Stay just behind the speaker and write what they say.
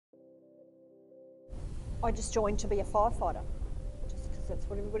I just joined to be a firefighter, just because that's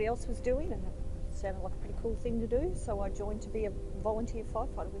what everybody else was doing and it sounded like a pretty cool thing to do, so I joined to be a volunteer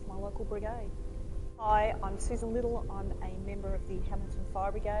firefighter with my local brigade. Hi, I'm Susan Little. I'm a member of the Hamilton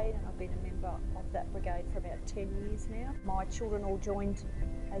Fire Brigade and I've been a member of that brigade for about 10 years now. My children all joined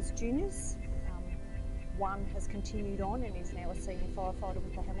as juniors. One has continued on and is now a senior firefighter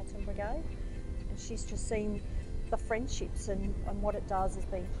with the Hamilton Brigade, and she's just seen the friendships and what it does as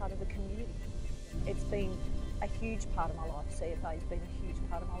being part of the community. It's been a huge part of my life. CFA has been a huge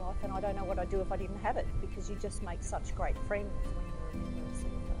part of my life, and I don't know what I'd do if I didn't have it, because you just make such great friends when you're a member of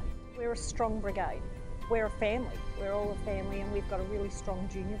CFA. We're a strong brigade. We're a family. We're all a family, and we've got a really strong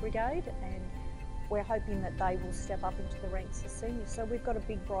junior brigade, and we're hoping that they will step up into the ranks as seniors. So we've got a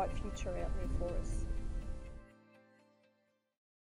big, bright future out there for us.